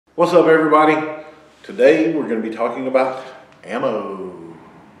What's up, everybody? Today we're going to be talking about ammo,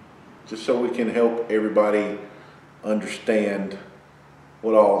 just so we can help everybody understand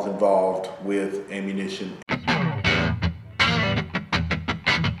what all is involved with ammunition.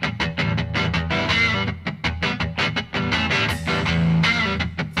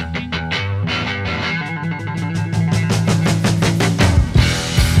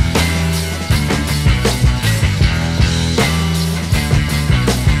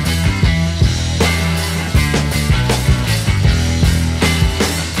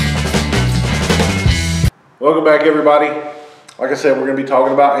 Welcome back, everybody. Like I said, we're going to be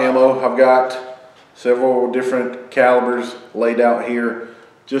talking about ammo. I've got several different calibers laid out here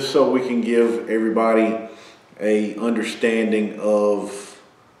just so we can give everybody a understanding of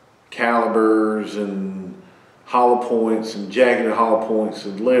calibers and hollow points and jacketed hollow points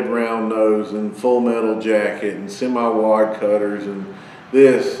and lead round nose and full metal jacket and semi-wide cutters and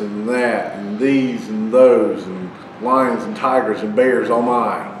this and that and these and those and lions and tigers and bears. Oh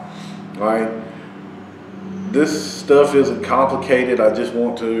my, all right? This stuff isn't complicated. I just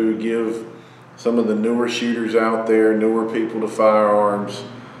want to give some of the newer shooters out there, newer people to firearms,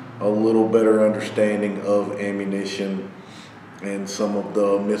 a little better understanding of ammunition and some of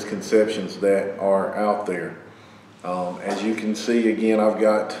the misconceptions that are out there. As you can see, again, I've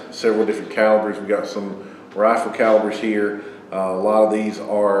got several different calibers. We've got some rifle calibers here. A lot of these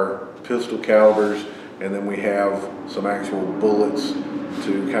are pistol calibers, and then we have some actual bullets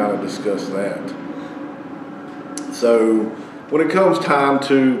to kind of discuss that. So when it comes time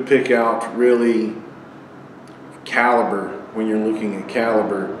to pick out really caliber, when you're looking at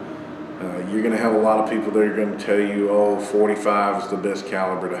caliber, you're going to have a lot of people that are going to tell you, oh, 45 is the best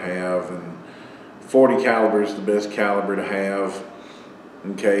caliber to have, and 40 caliber is the best caliber to have.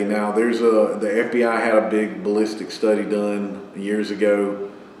 Okay, now the FBI had a big ballistic study done years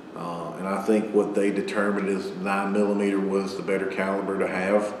ago, and I think what they determined is 9mm was the better caliber to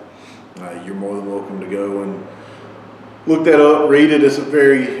have. You're more than welcome to go and look that up, read it. It's a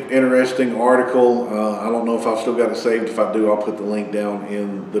very interesting article. I don't know if I've still got it saved. If I do, I'll put the link down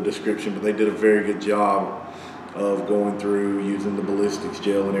in the description, but they did a very good job of going through using the ballistics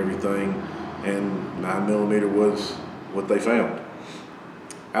gel and everything, and 9mm was what they found.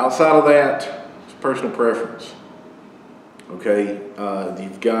 Outside of that, it's personal preference. Okay,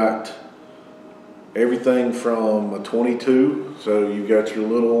 you've got everything from a 22, so you've got your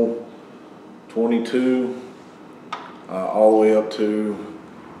little 22 all the way up to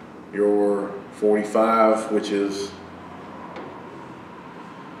your 45, which is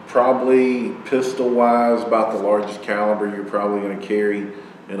probably pistol wise about the largest caliber you're probably going to carry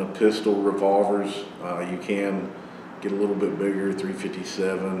in a pistol. Revolvers, you can get a little bit bigger,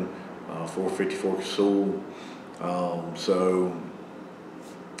 357, 454 Casull. So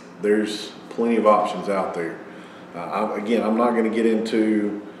there's plenty of options out there. Again, I'm not going to get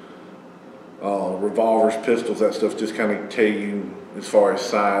into revolvers, pistols, that stuff. Just kind of tell you as far as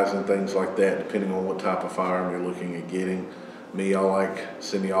size and things like that, depending on what type of firearm you're looking at getting. Me, I like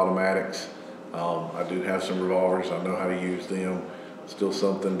semi-automatics. I do have some revolvers. I know how to use them. Still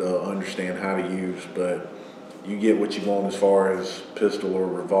something to understand how to use, but you get what you want as far as pistol or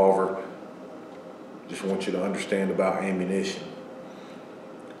revolver. Just want you to understand about ammunition.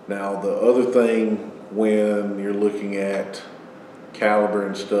 Now, the other thing when you're looking at caliber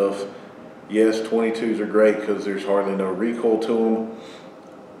and stuff, yes, 22s are great because there's hardly no recoil to them,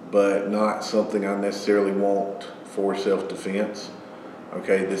 but not something I necessarily want for self-defense.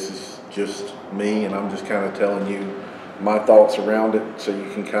 Okay, this is just me, and I'm just kind of telling you my thoughts around it so you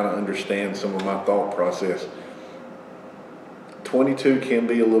can kind of understand some of my thought process. 22 can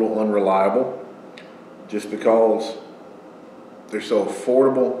be a little unreliable just because they're so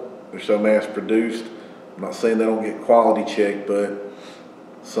affordable, they're so mass produced. I'm not saying they don't get quality checked, but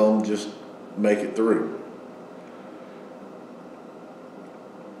some just make it through.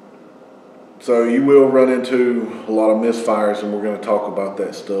 So you will run into a lot of misfires, and we're going to talk about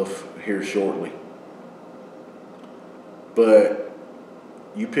that stuff here shortly. But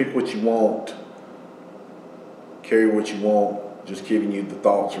you pick what you want, carry what you want, just giving you the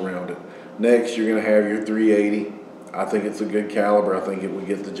thoughts around it. Next, you're going to have your 380. I think it's a good caliber. I think it would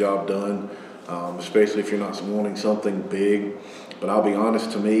get the job done, especially if you're not wanting something big. But I'll be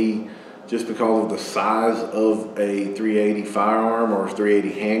honest, to me, just because of the size of a 380 firearm or a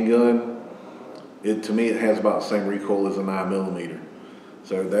 380 handgun, to me it has about the same recoil as a 9mm.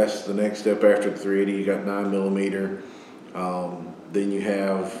 So that's the next step after the 380. You got 9mm. Then you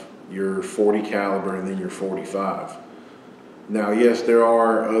have your 40 caliber and then your 45. Now, yes, there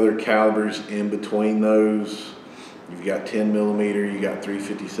are other calibers in between those. You've got 10 millimeter, you got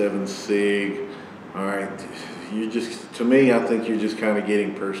 357 SIG. All right, to me, I think you're just kind of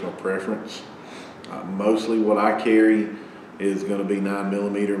getting personal preference. Mostly what I carry is going to be 9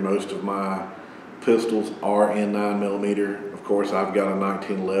 millimeter. Most of my pistols are in 9 millimeter. Of course, I've got a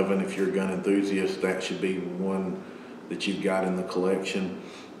 1911. If you're a gun enthusiast, that should be one that you've got in the collection.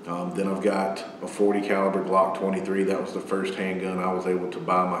 Then I've got a 40 caliber Glock 23. That was the first handgun I was able to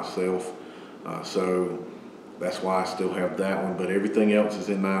buy myself. So that's why I still have that one, but everything else is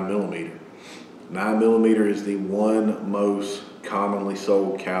in 9 millimeter. 9 millimeter is the one most commonly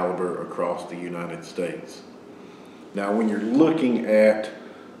sold caliber across the United States. Now, when you're looking at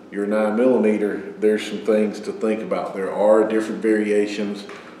your 9 millimeter, there's some things to think about. There are different variations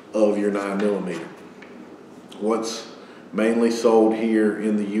of your 9 millimeter. What's mainly sold here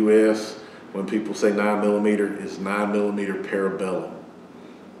in the US when people say 9 millimeter is 9 millimeter parabellum.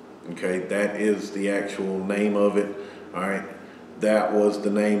 Okay, that is the actual name of it. All right, that was the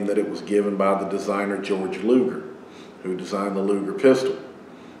name that it was given by the designer George Luger, who designed the Luger pistol.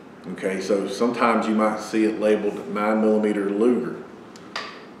 Okay, so sometimes you might see it labeled 9 millimeter Luger.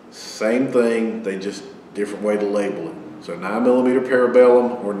 Same thing, they just different way to label it. So 9 millimeter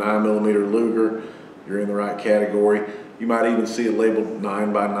parabellum or 9 millimeter Luger, you're in the right category. You might even see it labeled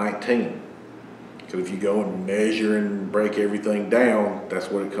 9x19. So if you go and measure and break everything down, that's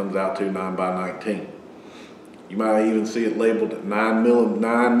what it comes out to, 9x19. You might even see it labeled 9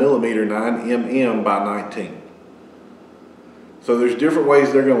 millimeter 9mm by 19. So there's different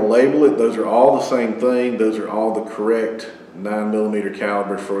ways they're going to label it. Those are all the same thing. Those are all the correct 9 millimeter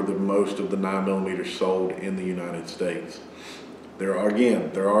caliber for the most of the 9 millimeters sold in the United States. There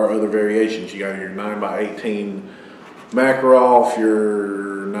are other variations. You got your 9x18 Makarov,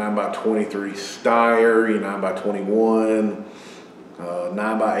 your 9x23 Steyr, your 9x21,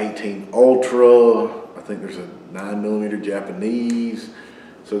 9x18 Ultra. I think there's a 9 millimeter Japanese.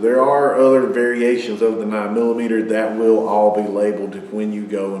 So there are other variations of the 9 millimeter that will all be labeled when you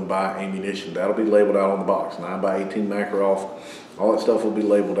go and buy ammunition. That'll be labeled out on the box. 9x18 Makarov, all that stuff will be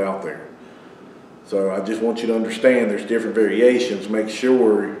labeled out there. So I just want you to understand there's different variations. Make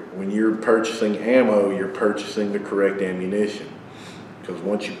sure when you're purchasing ammo, you're purchasing the correct ammunition. Because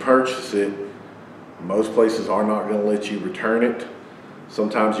once you purchase it, most places are not going to let you return it.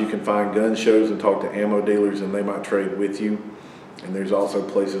 Sometimes you can find gun shows and talk to ammo dealers and they might trade with you. And there's also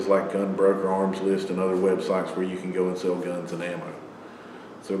places like Gun Broker, Arms List, and other websites where you can go and sell guns and ammo.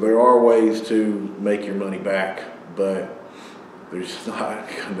 So there are ways to make your money back, but they're not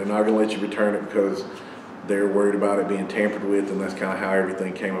going to let you return it because they're worried about it being tampered with, and that's kind of how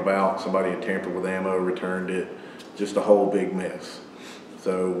everything came about. Somebody had tampered with ammo, returned it, just a whole big mess.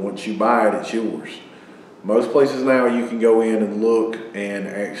 So once you buy it, it's yours. Most places now you can go in and look and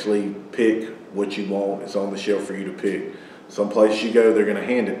actually pick what you want. It's on the shelf for you to pick. Some place you go, they're going to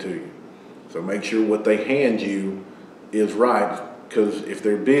hand it to you. So make sure what they hand you is right, because if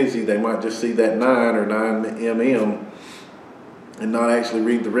they're busy, they might just see that 9 or 9mm and not actually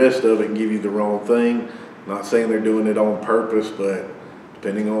read the rest of it and give you the wrong thing. Not saying they're doing it on purpose, but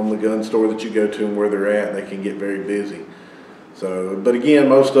depending on the gun store that you go to and where they're at, they can get very busy. So, but again,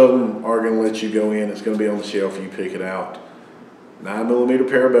 most of them are going to let you go in. It's going to be on the shelf and you pick it out. 9 millimeter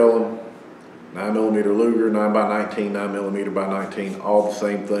parabellum, 9 millimeter Luger, 9x19, 9 millimeter by 19, all the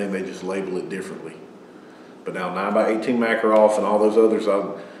same thing. They just label it differently. But now 9x18 Makarov and all those others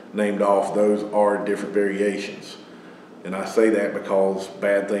I've named off, those are different variations. And I say that because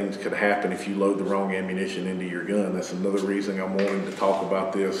bad things could happen if you load the wrong ammunition into your gun. That's another reason I'm wanting to talk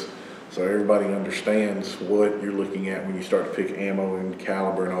about this, so everybody understands what you're looking at when you start to pick ammo and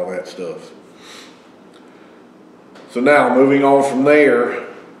caliber and all that stuff. So now, moving on from there,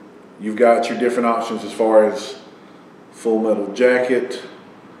 you've got your different options as far as full metal jacket,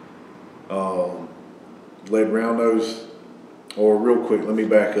 lead round nose, or real quick, let me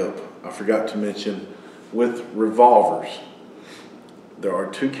back up. I forgot to mention, with revolvers, there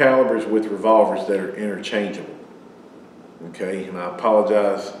are 2 calibers with revolvers that are interchangeable. Okay, and I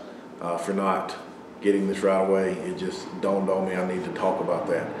apologize for not getting this right away. It just dawned on me I need to talk about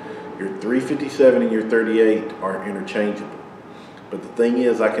that. Your 357 and your 38 are interchangeable. But the thing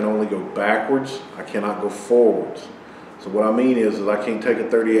is, I can only go backwards, I cannot go forwards. So what I mean is I can't take a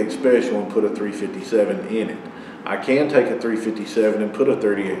 38 special and put a 357 in it. I can take a 357 and put a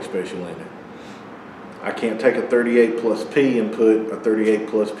 38 special in it. I can't take a 38 plus P and put a 38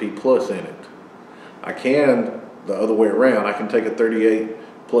 plus P plus in it. I can, the other way around, I can take a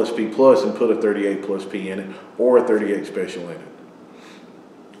 38 plus P plus and put a 38 plus P in it, or a 38 special in it.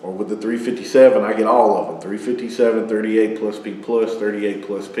 Or with the 357, I get all of them. 357, 38 plus P plus, 38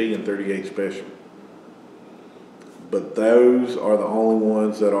 plus P, and 38 special. but those are the only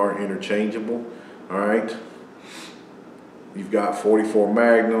ones that are interchangeable. All right. You've got 44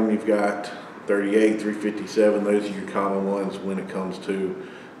 Magnum, you've got 38, 357. Those are your common ones when it comes to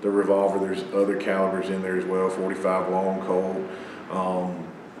the revolver. There's other calibers in there as well. 45 Long Colt,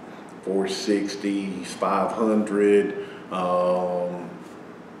 460, 500.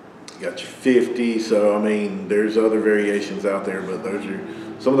 Got your 50. So I mean, there's other variations out there, but those are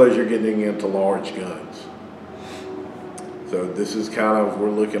some of those you're getting into large guns. So this is kind of, we're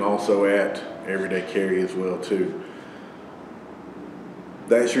looking also at everyday carry as well too.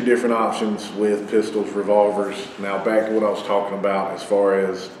 That's your different options with pistols, revolvers. Now back to what I was talking about as far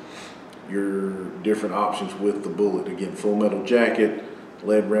as your different options with the bullet. Again, full metal jacket,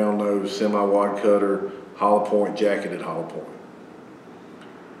 lead round nose, semi-wide cutter, hollow point, jacketed hollow point.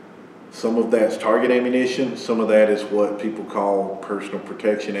 Some of that's target ammunition. Some of that is what people call personal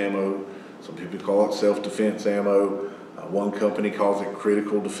protection ammo. Some people call it self-defense ammo. One company calls it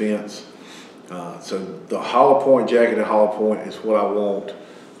critical defense. So the hollow point, jacketed hollow point is what I want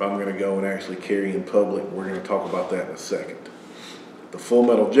if I'm going to go and actually carry in public. We're going to talk about that in a second. The full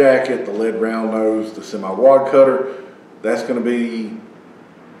metal jacket, the lead round nose, the semi-wad cutter, that's going to be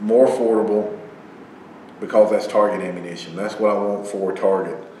more affordable because that's target ammunition. That's what I want for a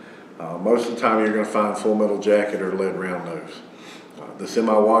target. Most of the time you're going to find full metal jacket or lead round nose. The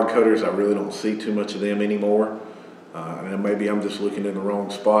semi-wad cutters, I really don't see too much of them anymore. And maybe I'm just looking in the wrong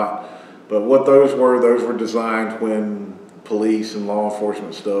spot. But what those were designed when police and law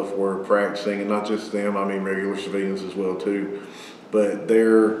enforcement stuff were practicing, and not just them, I mean regular civilians as well too. But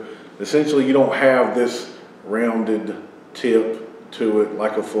they're essentially, you don't have this rounded tip to it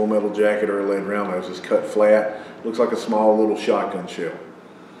like a full metal jacket or a lead round nose. It's cut flat, looks like a small little shotgun shell.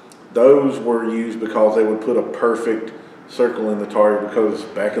 Those were used because they would put a perfect circle in the target, because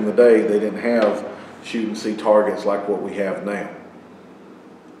back in the day they didn't have shoot and see targets like what we have now.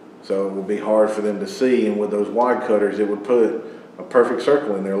 So it would be hard for them to see, and with those wide cutters it would put a perfect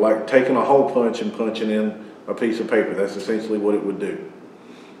circle in there, like taking a hole punch and punching in a piece of paper. That's essentially what it would do.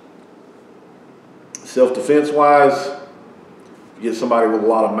 Self-defense wise, you get somebody with a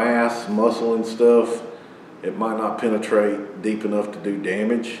lot of mass, muscle and stuff, it might not penetrate deep enough to do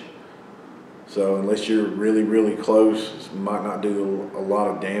damage. So unless you're really, really close, it might not do a lot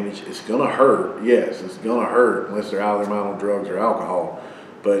of damage. It's gonna hurt, yes, it's gonna hurt unless they're out of their mind on drugs or alcohol,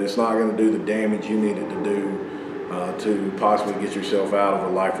 but it's not gonna do the damage you need it to do to possibly get yourself out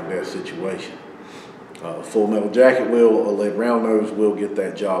of a life or death situation. Full metal jacket will, a lead round nose will get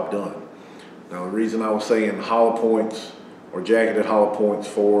that job done. Now the reason I was saying hollow points or jacketed hollow points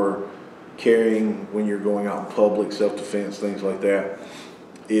for carrying when you're going out in public, self-defense, things like that,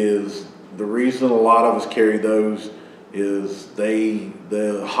 is the reason a lot of us carry those is the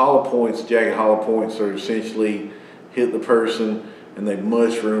hollow points, jagged hollow points, are essentially hit the person and they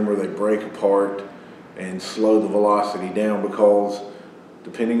mushroom or they break apart and slow the velocity down, because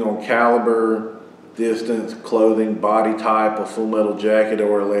depending on caliber, distance, clothing, body type, a full metal jacket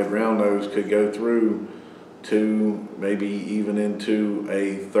or a lead round nose could go through to maybe even into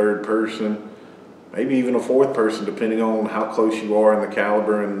a third person, maybe even a fourth person, depending on how close you are in the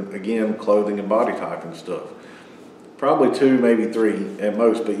caliber and, again, clothing and body type and stuff. Probably two, maybe three at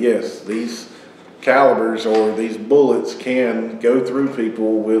most, but yes, these calibers or these bullets can go through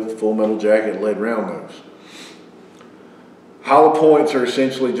people with full metal jacket, lead round nose. Hollow points are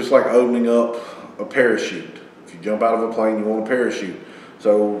essentially just like opening up a parachute. If you jump out of a plane, you want a parachute.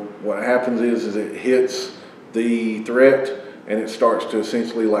 So what happens is it hits the threat and it starts to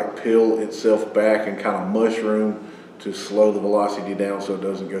essentially like peel itself back and kind of mushroom to slow the velocity down so it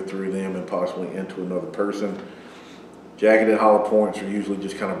doesn't go through them and possibly into another person. Jacketed hollow points are usually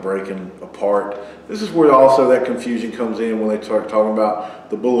just kind of breaking apart. This is where also that confusion comes in when they start talking about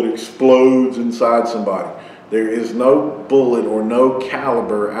the bullet explodes inside somebody. There is no bullet or no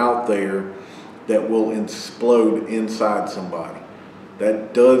caliber out there that will explode inside somebody.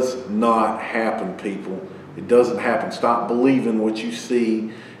 That does not happen, people. It doesn't happen. Stop believing what you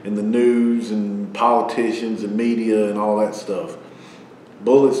see in the news and politicians and media and all that stuff.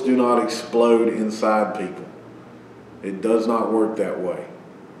 Bullets do not explode inside people. It does not work that way.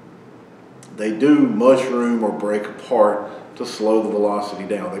 They do mushroom or break apart to slow the velocity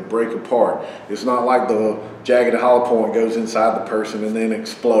down. They break apart. It's not like the jagged hollow point goes inside the person and then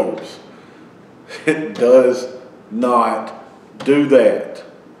explodes. It does not do that.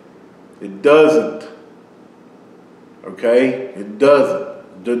 It doesn't. Okay? It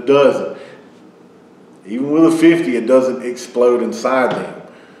doesn't. It doesn't. Even with a 50, it doesn't explode inside them.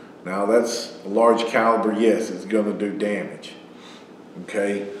 Now that's a large caliber, yes, it's going to do damage.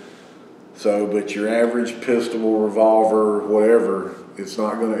 Okay? So, but your average pistol, revolver, whatever, it's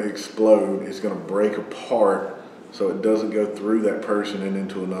not going to explode. It's going to break apart so it doesn't go through that person and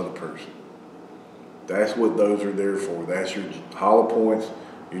into another person. That's what those are there for. That's your hollow points,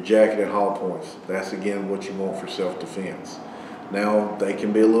 your jacketed hollow points. That's again what you want for self-defense. Now, they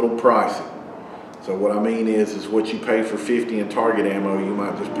can be a little pricey. So what I mean is what you pay for 50 in target ammo, you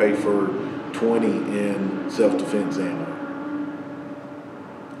might just pay for 20 in self-defense ammo.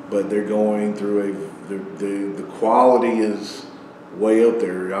 But they're going through the quality is way up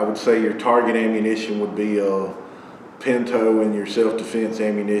there. I would say your target ammunition would be a Pinto and your self-defense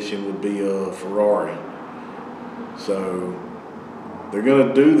ammunition would be a Ferrari. So they're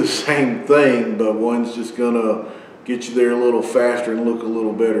gonna do the same thing, but one's just gonna get you there a little faster and look a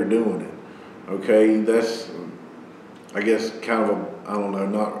little better doing it. Okay, that's, I guess, kind of a, I don't know,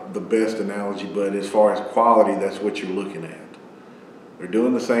 not the best analogy, but as far as quality, that's what you're looking at. They're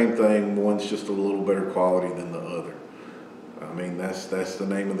doing the same thing, one's just a little better quality than the other. I mean, that's the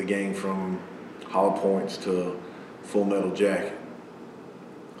name of the game, from hollow points to full metal jacket.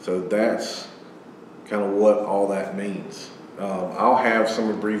 So that's kind of what all that means. I'll have some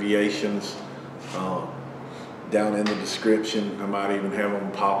abbreviations down in the description. I might even have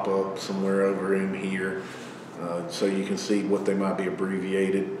them pop up somewhere over in here so you can see what they might be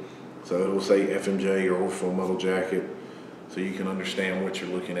abbreviated. So it'll say FMJ or full metal jacket, so you can understand what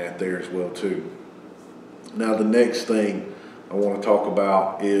you're looking at there as well too. Now the next thing I want to talk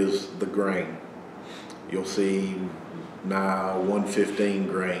about is the grain. You'll see now 115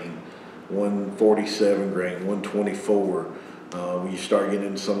 grain, 147 grain, 124. When you start getting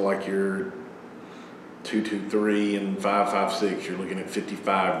into something like your 223 and 556, you're looking at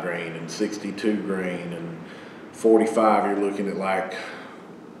 55 grain, and 62 grain, and 45, you're looking at like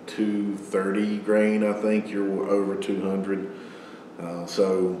 230 grain, I think. You're over 200.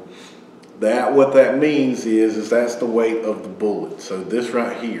 So what that means is that's the weight of the bullet. So this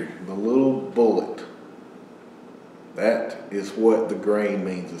right here, the little bullet, that is what the grain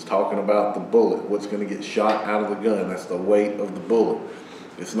means. It's talking about the bullet, what's going to get shot out of the gun. That's the weight of the bullet.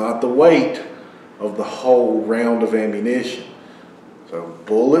 It's not the weight of the whole round of ammunition. So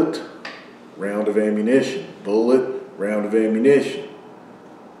bullet, round of ammunition, bullet, round of ammunition.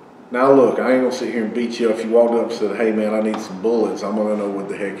 Now look, I ain't gonna sit here and beat you up. If you walked up and said, hey man, I need some bullets, I'm gonna know what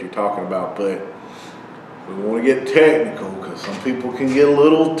the heck you're talking about. But we wanna get technical, because some people can get a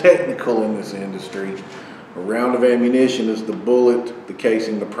little technical in this industry. A round of ammunition is the bullet, the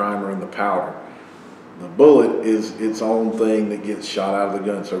casing, the primer, and the powder. The bullet is its own thing that gets shot out of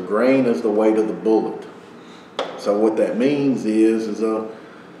the gun. So grain is the weight of the bullet. So what that means is a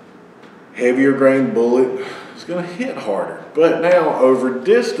heavier grain bullet is going to hit harder. But now over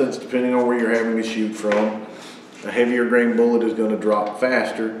distance, depending on where you're having to shoot from, a heavier grain bullet is going to drop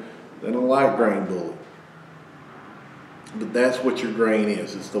faster than a light grain bullet. But that's what your grain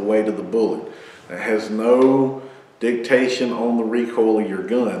is. It's the weight of the bullet. It has no dictation on the recoil of your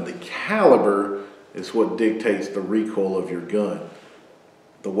gun. The caliber is what dictates the recoil of your gun.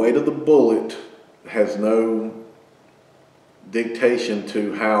 The weight of the bullet has no dictation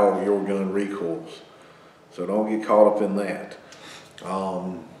to how your gun recoils. So don't get caught up in that.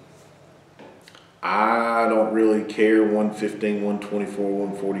 I don't really care, 115, 124,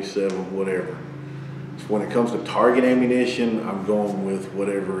 147, whatever. So when it comes to target ammunition, I'm going with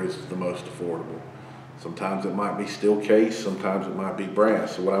whatever is the most affordable. Sometimes it might be steel case, sometimes it might be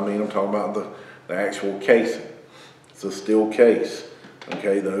brass. So what I mean, I'm talking about the actual casing. It's a steel case.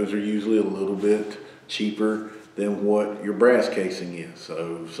 Okay, those are usually a little bit cheaper than what your brass casing is.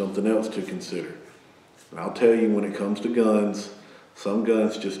 So something else to consider. And I'll tell you, when it comes to guns, some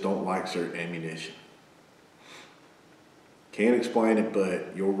guns just don't like certain ammunition. Can't explain it,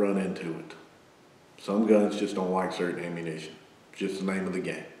 but you'll run into it. Some guns just don't like certain ammunition. It's just the name of the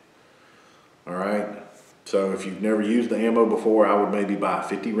game. All right? So if you've never used the ammo before, I would maybe buy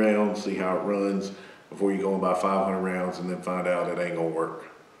 50 rounds, see how it runs, before you go and buy 500 rounds and then find out it ain't gonna work.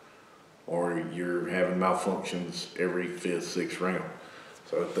 Or you're having malfunctions every 5th, 6th round.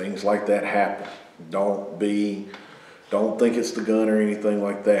 So things like that happen. Don't think it's the gun or anything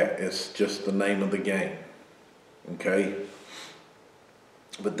like that. It's just the name of the game. Okay?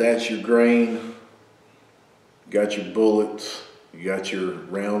 But that's your grain. You got your bullets. You got your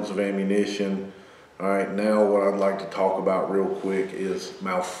rounds of ammunition. All right, now what I'd like to talk about real quick is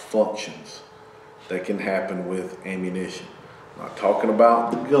malfunctions that can happen with ammunition. I'm not talking about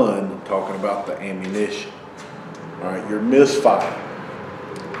the gun, I'm talking about the ammunition. All right, your misfire.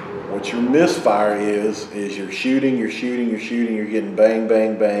 What your misfire is you're shooting, you're getting bang,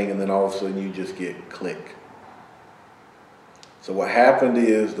 bang, bang, and then all of a sudden you just get click. So what happened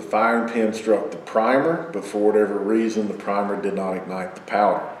is the firing pin struck the primer, but for whatever reason the primer did not ignite the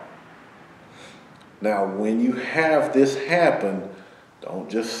powder. Now when you have this happen, don't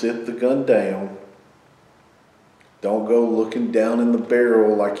just sit the gun down. Don't go looking down in the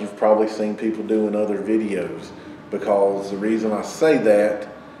barrel like you've probably seen people do in other videos, because the reason I say that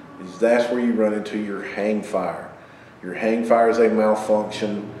is that's where you run into your hang fire. Your hang fire is a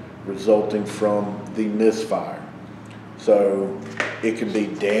malfunction resulting from the misfire. So it can be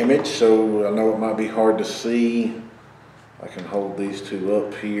damaged. So I know it might be hard to see. I can hold these two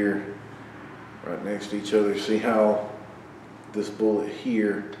up here right next to each other. See how this bullet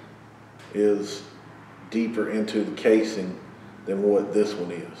here is deeper into the casing than what this one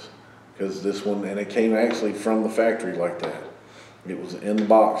is. Because this one, and it came actually from the factory like that. It was in the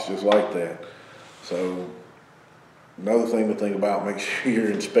box just like that. So another thing to think about, make sure you're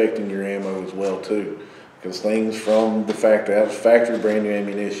inspecting your ammo as well too. Because things from the factory, that's factory brand new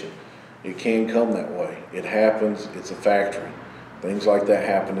ammunition. It can come that way. It happens, it's a factory. Things like that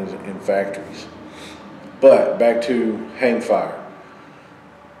happen in factories. But back to hang fire.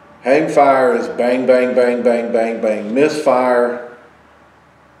 Hang fire is bang, bang, bang, bang, bang, bang. Misfire,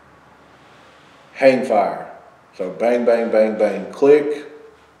 hang fire. So bang, bang, bang, bang, click,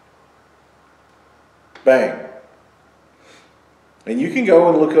 bang. And you can go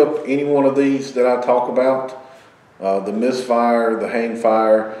and look up any one of these that I talk about, the misfire, the hang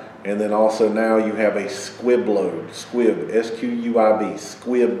fire, and then also now you have a squib load, squib, S-Q-U-I-B,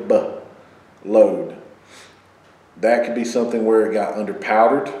 squib load. That could be something where it got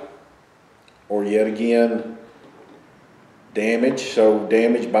underpowdered, or yet again, damage. So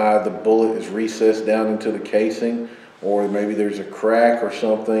damage by the bullet is recessed down into the casing, or maybe there's a crack or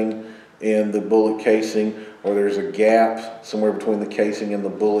something in the bullet casing, or there's a gap somewhere between the casing and the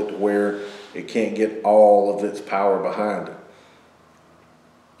bullet where it can't get all of its power behind it.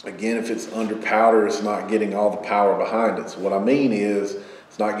 Again, if it's under powder, it's not getting all the power behind it. So what I mean is,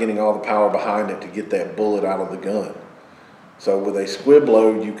 it's not getting all the power behind it to get that bullet out of the gun. So with a squib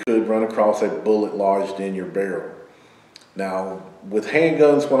load, you could run across a bullet lodged in your barrel. Now, with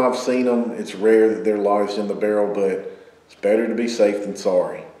handguns, when I've seen them, it's rare that they're lodged in the barrel, but it's better to be safe than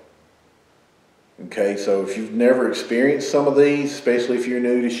sorry. Okay, so if you've never experienced some of these, especially if you're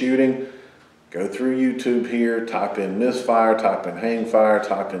new to shooting, go through YouTube here, type in misfire, type in hang fire,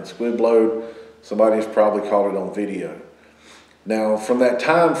 type in squib load. Somebody's probably caught it on video. Now, from that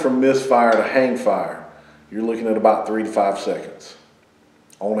time from misfire to hang fire, you're looking at about 3 to 5 seconds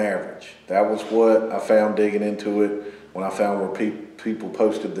on average. That was what I found digging into it when I found where people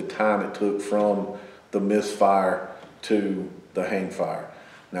posted the time it took from the misfire to the hang fire.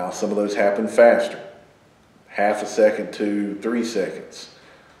 Now, some of those happen faster, half a second to 3 seconds.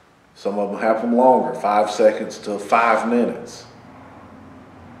 Some of them happen longer, 5 seconds to 5 minutes.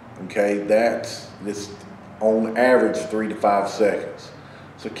 Okay, that's on average 3 to 5 seconds.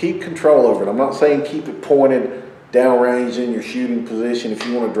 So keep control over it. I'm not saying keep it pointed downrange in your shooting position. If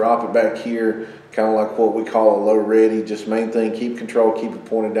you want to drop it back here, kind of like what we call a low ready, just main thing, keep control, keep it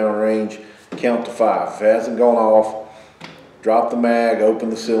pointed downrange, count to 5. If it hasn't gone off, drop the mag,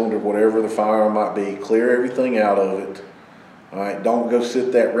 open the cylinder, whatever the firearm might be, clear everything out of it. All right, don't go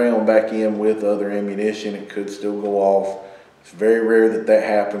sit that round back in with other ammunition. It could still go off. It's very rare that that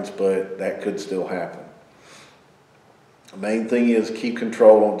happens, but that could still happen. The main thing is keep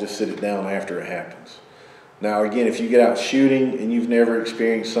control, don't just sit it down after it happens. Now again, if you get out shooting and you've never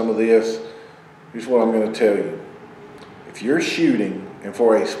experienced some of this, here's what I'm going to tell you. If you're shooting and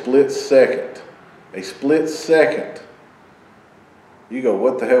for a split second, you go,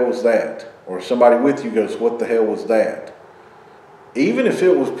 what the hell was that? Or somebody with you goes, what the hell was that? Even if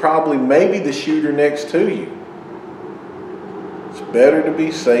it was probably maybe the shooter next to you, it's better to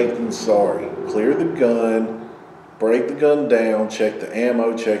be safe than sorry. Clear the gun, break the gun down, check the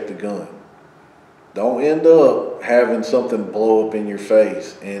ammo, check the gun. Don't end up having something blow up in your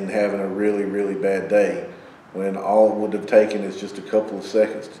face and having a really, really bad day when all it would have taken is just a couple of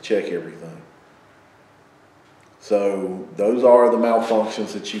seconds to check everything. So those are the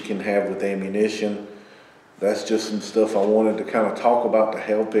malfunctions that you can have with ammunition. That's just some stuff I wanted to kind of talk about to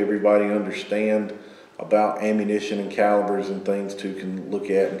help everybody understand about ammunition and calibers and things to look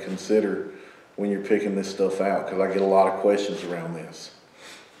at and consider when you're picking this stuff out, because I get a lot of questions around this.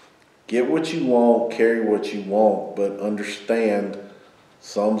 Get what you want, carry what you want, but understand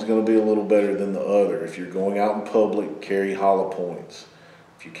some's going to be a little better than the other. If you're going out in public, carry hollow points.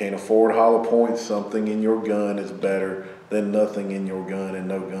 If you can't afford hollow points, something in your gun is better than nothing in your gun and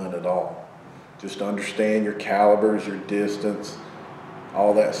no gun at all. Just understand your calibers, your distance,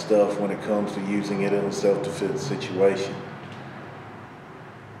 all that stuff when it comes to using it in a self-defense situation.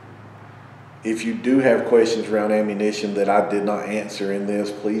 If you do have questions around ammunition that I did not answer in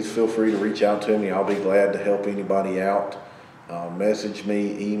this, please feel free to reach out to me. I'll be glad to help anybody out. Message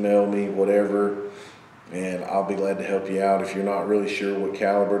me, email me, whatever, and I'll be glad to help you out. If you're not really sure what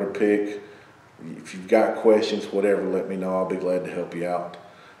caliber to pick, if you've got questions, whatever, let me know. I'll be glad to help you out.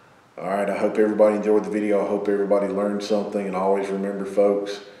 All right, I hope everybody enjoyed the video. I hope everybody learned something. And always remember,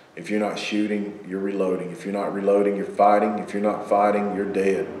 folks, if you're not shooting, you're reloading. If you're not reloading, you're fighting. If you're not fighting, you're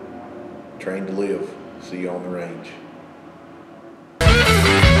dead. Train to live. See you on the range.